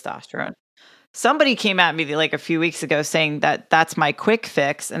them testosterone. Somebody came at me like a few weeks ago saying that that's my quick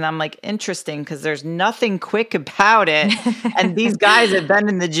fix. And I'm like, interesting, because there's nothing quick about it. And these guys have been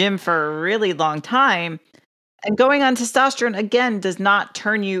in the gym for a really long time. And going on testosterone, again, does not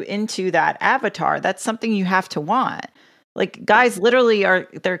turn you into that avatar. That's something you have to want. Like guys literally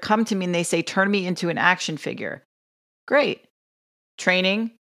they come to me and they say, turn me into an action figure. Great.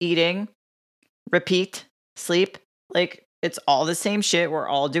 Training, eating, repeat, sleep. Like it's all the same shit. We're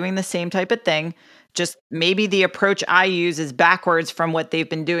all doing the same type of thing. Just maybe the approach I use is backwards from what they've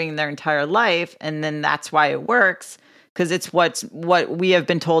been doing their entire life. And then that's why it works, because it's what we have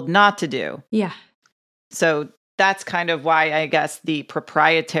been told not to do. Yeah. So that's kind of why I guess the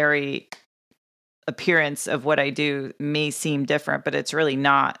proprietary appearance of what I do may seem different, but it's really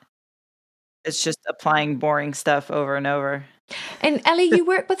not. It's just applying boring stuff over and over. And Ali, you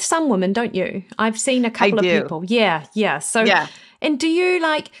work with some women, don't you? I've seen a couple of people. Yeah. So, yeah. And do you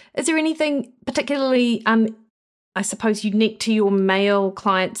is there anything particularly, I suppose, unique to your male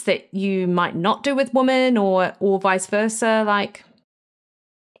clients that you might not do with women, or vice versa? Like,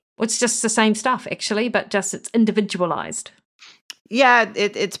 it's just the same stuff, actually, but just it's individualized. Yeah,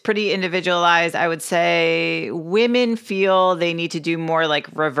 it's pretty individualized. I would say women feel they need to do more like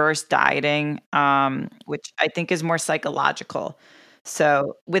reverse dieting, which I think is more psychological.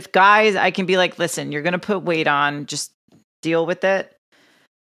 So with guys, I can be like, listen, you're going to put weight on, just deal with it.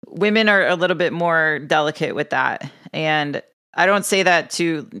 Women are a little bit more delicate with that. And I don't say that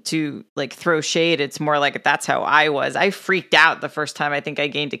to like throw shade. It's more like that's how I was. I freaked out the first time I think I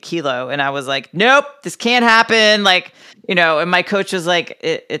gained a kilo, and I was like, nope, this can't happen. Like, and my coach was like,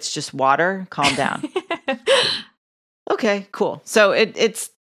 it's just water. Calm down. Okay, cool. So it's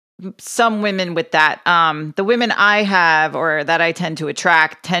some women with that. The women I have or that I tend to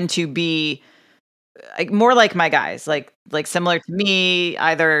attract tend to be more like my guys, like similar to me.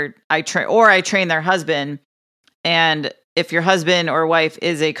 Either I train their husband, and if your husband or wife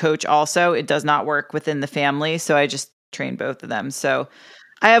is a coach also, it does not work within the family. So I just train both of them. So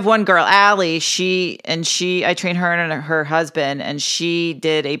I have one girl, Ali, I train her and her husband, and she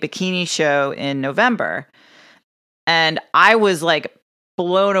did a bikini show in November. And I was like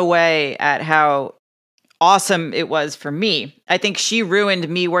blown away at how awesome it was for me. I think she ruined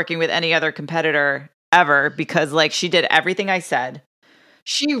me working with any other competitor ever, because like she did everything I said.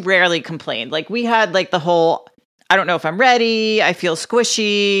 She rarely complained. Like we had like the whole, I don't know if I'm ready, I feel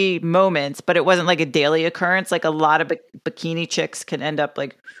squishy moments, but it wasn't like a daily occurrence. Like a lot of bikini chicks can end up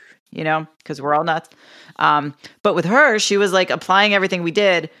like, because we're all nuts. But with her, she was like applying everything we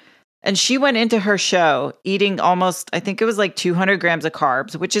did. And she went into her show eating almost, I think it was like 200 grams of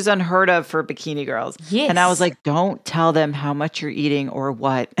carbs, which is unheard of for bikini girls. Yes. And I was like, don't tell them how much you're eating or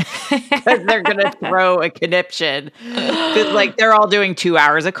what, because they're going to throw a conniption. Because like they're all doing 2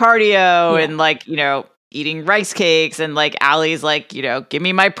 hours of cardio and like, eating rice cakes, and like Allie's like, give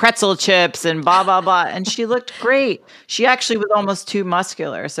me my pretzel chips and blah, blah, blah. And she looked great. She actually was almost too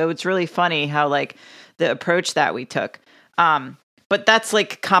muscular. So it's really funny how like the approach that we took. but that's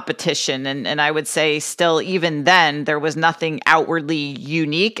like competition. And I would say still, even then, there was nothing outwardly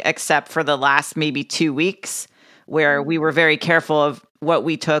unique except for the last maybe 2 weeks where we were very careful of what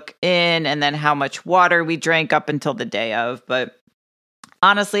we took in and then how much water we drank up until the day of. But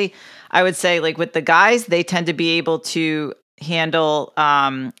honestly, I would say like with the guys, they tend to be able to handle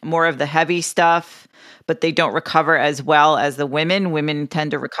more of the heavy stuff, but they don't recover as well as the women. Women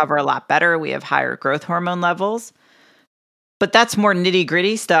tend to recover a lot better. We have higher growth hormone levels. But that's more nitty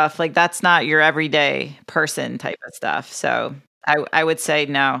gritty stuff. Like that's not your everyday person type of stuff. So I would say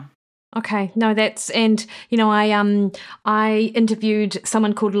no. Okay, no, and I interviewed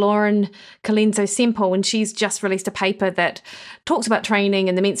someone called Lauren Colenso Semple, and she's just released a paper that talks about training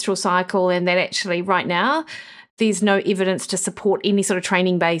and the menstrual cycle, and that actually right now there's no evidence to support any sort of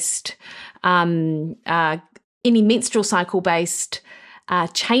training based, any menstrual cycle based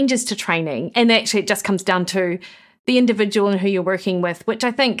changes to training, and actually it just comes down to the individual and who you're working with,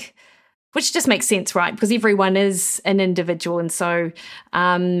 which just makes sense, right? Because everyone is an individual. And so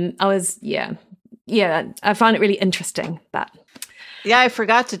I find it really interesting. But yeah, I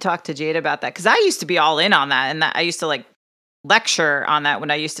forgot to talk to Jade about that because I used to be all in on that. And I used to like lecture on that when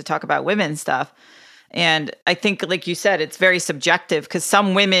I used to talk about women's stuff. And I think, like you said, it's very subjective because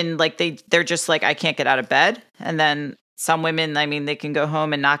some women, like they're just like, I can't get out of bed. And then some women, I mean, they can go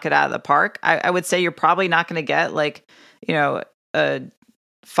home and knock it out of the park. I would say you're probably not going to get like, a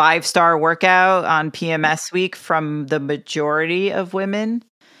 5-star workout on PMS week from the majority of women.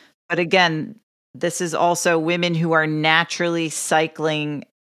 But again, this is also women who are naturally cycling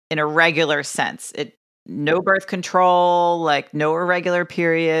in a regular sense. No birth control, like no irregular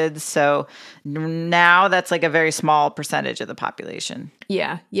periods. So now that's like a very small percentage of the population.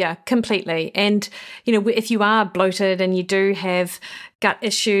 Yeah, completely. And, if you are bloated and you do have gut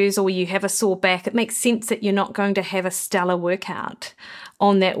issues or you have a sore back, it makes sense that you're not going to have a stellar workout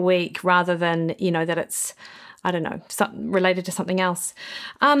on that week rather than, that it's, I don't know, related to something else.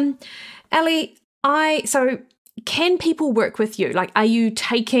 Ali, can people work with you? Like, do you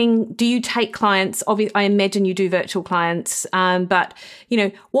take clients? Obviously, I imagine you do virtual clients, but,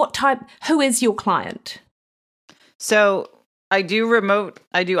 who is your client? So I do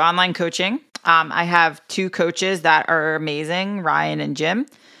online coaching. I have 2 coaches that are amazing, Ryan and Jim.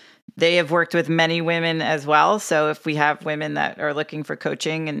 They have worked with many women as well. So if we have women that are looking for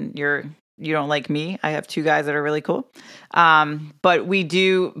coaching and you don't like me, I have 2 guys that are really cool. But we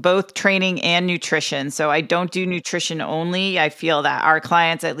do both training and nutrition. So I don't do nutrition only. I feel that our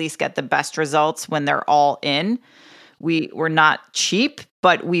clients at least get the best results when they're all in. We're not cheap,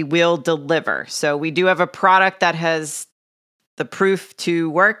 but we will deliver. So we do have a product that has the proof to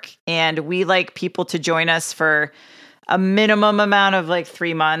work, and we like people to join us for a minimum amount of like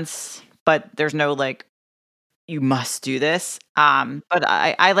 3 months, but there's no like, you must do this. But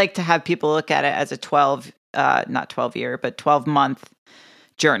I like to have people look at it as a 12-month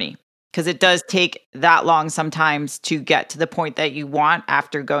journey, because it does take that long sometimes to get to the point that you want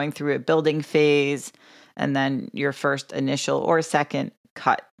after going through a building phase and then your first initial or second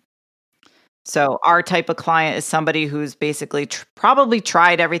cut. So our type of client is somebody who's basically probably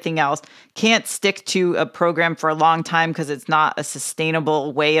tried everything else, can't stick to a program for a long time because it's not a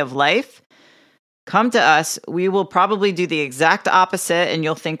sustainable way of life. Come to us. We will probably do the exact opposite, and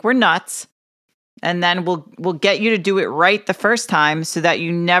you'll think we're nuts. And then we'll get you to do it right the first time so that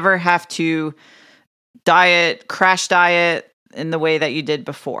you never have to crash diet in the way that you did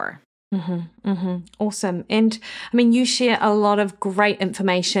before. Awesome. And I mean, you share a lot of great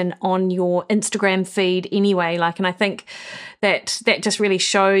information on your Instagram feed anyway, and I think that just really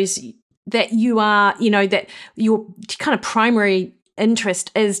shows that you are, that your kind of primary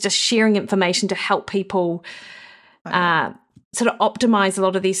interest is just sharing information to help people sort of optimize a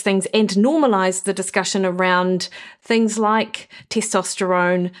lot of these things and normalize the discussion around things like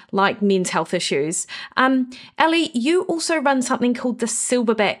testosterone, like men's health issues. Ali, you also run something called the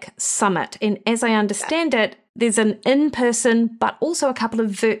Silverback Summit. And as I understand it, there's an in-person, but also a couple of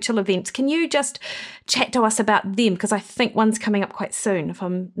virtual events. Can you just chat to us about them? Because I think one's coming up quite soon, if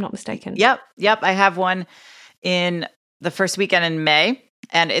I'm not mistaken. Yep. I have one in the first weekend in May.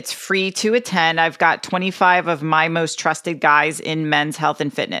 And it's free to attend. I've got 25 of my most trusted guys in men's health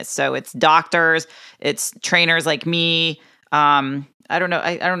and fitness. So it's doctors, it's trainers like me. I don't know.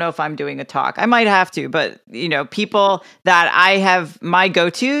 I don't know if I'm doing a talk. I might have to, but people that I have my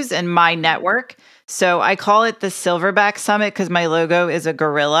go-tos and my network. So I call it the Silverback Summit because my logo is a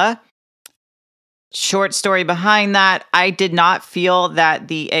gorilla. Short story behind that, I did not feel that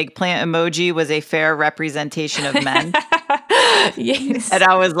the eggplant emoji was a fair representation of men. Yes. And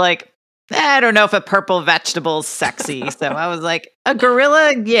I was like, I don't know if a purple vegetable's sexy. So I was like, a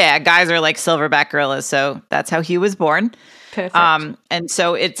gorilla? Yeah, guys are like silverback gorillas. So that's how he was born. Perfect. And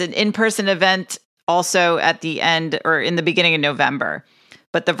so it's an in-person event also at the end or in the beginning of November.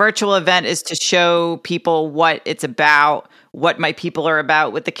 But the virtual event is to show people what it's about, what my people are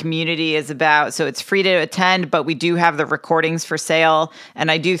about, what the community is about. So it's free to attend, but we do have the recordings for sale.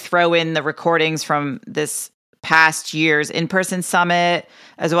 And I do throw in the recordings from this past year's in-person summit,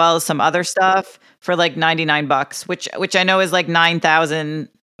 as well as some other stuff for like $99, which I know is like 9,000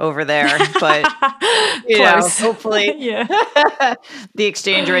 over there, but you know, hopefully the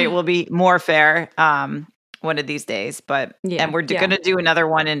exchange rate will be more fair one of these days. But and we're going to do another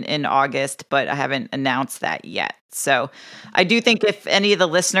one in August, but I haven't announced that yet. So I do think if any of the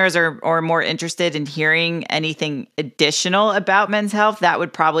listeners are more interested in hearing anything additional about men's health, that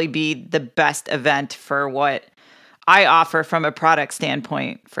would probably be the best event for what I offer from a product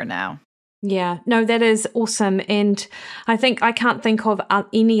standpoint for now. Yeah, no, that is awesome. And I think I can't think of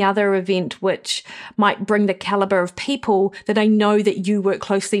any other event which might bring the caliber of people that I know that you work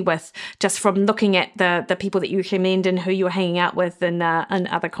closely with, just from looking at the people that you recommend and who you're hanging out with in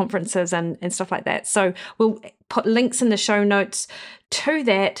other conferences and stuff like that. So we'll put links in the show notes to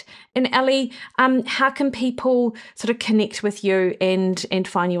that. And Ali, how can people sort of connect with you and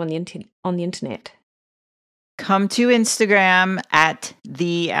find you on the internet? Come to Instagram at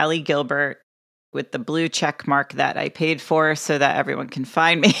the Ali Gilbert with the blue check mark that I paid for so that everyone can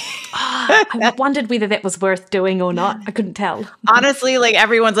find me. I wondered whether that was worth doing or not. I couldn't tell. Honestly, like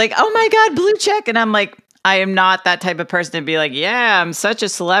everyone's like, oh my God, blue check. And I'm like, I am not that type of person to be like, yeah, I'm such a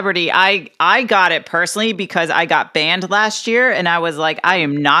celebrity. I got it personally because I got banned last year and I was like, I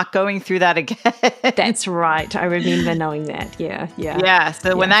am not going through that again. That's right. I remember knowing that. Yeah.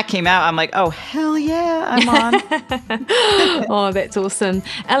 So when that came out, I'm like, oh, hell yeah, I'm on. Oh, that's awesome.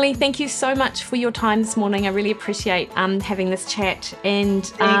 Ali, thank you so much for your time this morning. I really appreciate having this chat and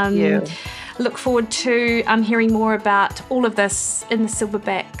thank you. Look forward to hearing more about all of this in the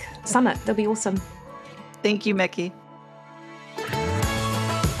Silverback Summit. That'll be awesome. Thank you, Mickey.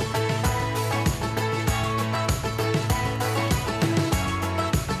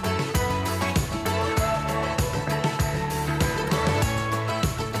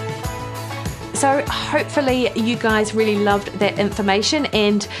 So hopefully you guys really loved that information,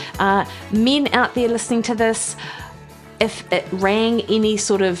 and men out there listening to this, if it rang any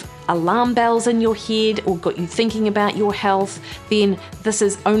sort of alarm bells in your head or got you thinking about your health, then this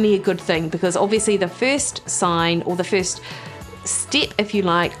is only a good thing, because obviously the first sign or the first step, if you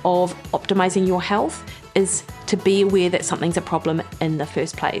like, of optimizing your health is to be aware that something's a problem in the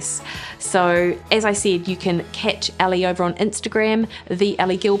first place. So as I said, you can catch Ali over on Instagram, the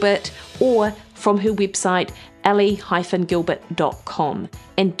Ali Gilbert, or from her website, ali-gilbert.com.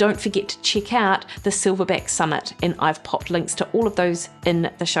 And don't forget to check out the Silverback Summit, and I've popped links to all of those in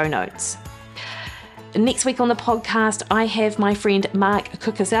the show notes. Next week on the podcast, I have my friend Mark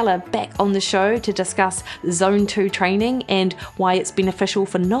Cucuzella back on the show to discuss Zone 2 training and why it's beneficial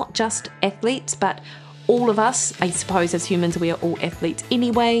for not just athletes, but all of us. I suppose as humans, we are all athletes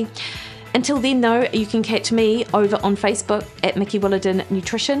anyway. Until then, though, you can catch me over on Facebook at Mickey Williden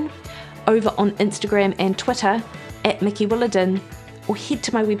Nutrition, over on Instagram and Twitter at Mickey Williden, or head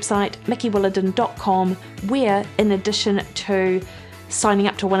to my website, mickeywilliden.com, where in addition to signing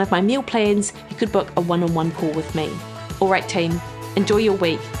up to one of my meal plans, you could book a one-on-one call with me. All right, team, enjoy your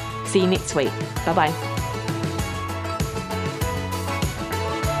week. See you next week. Bye-bye.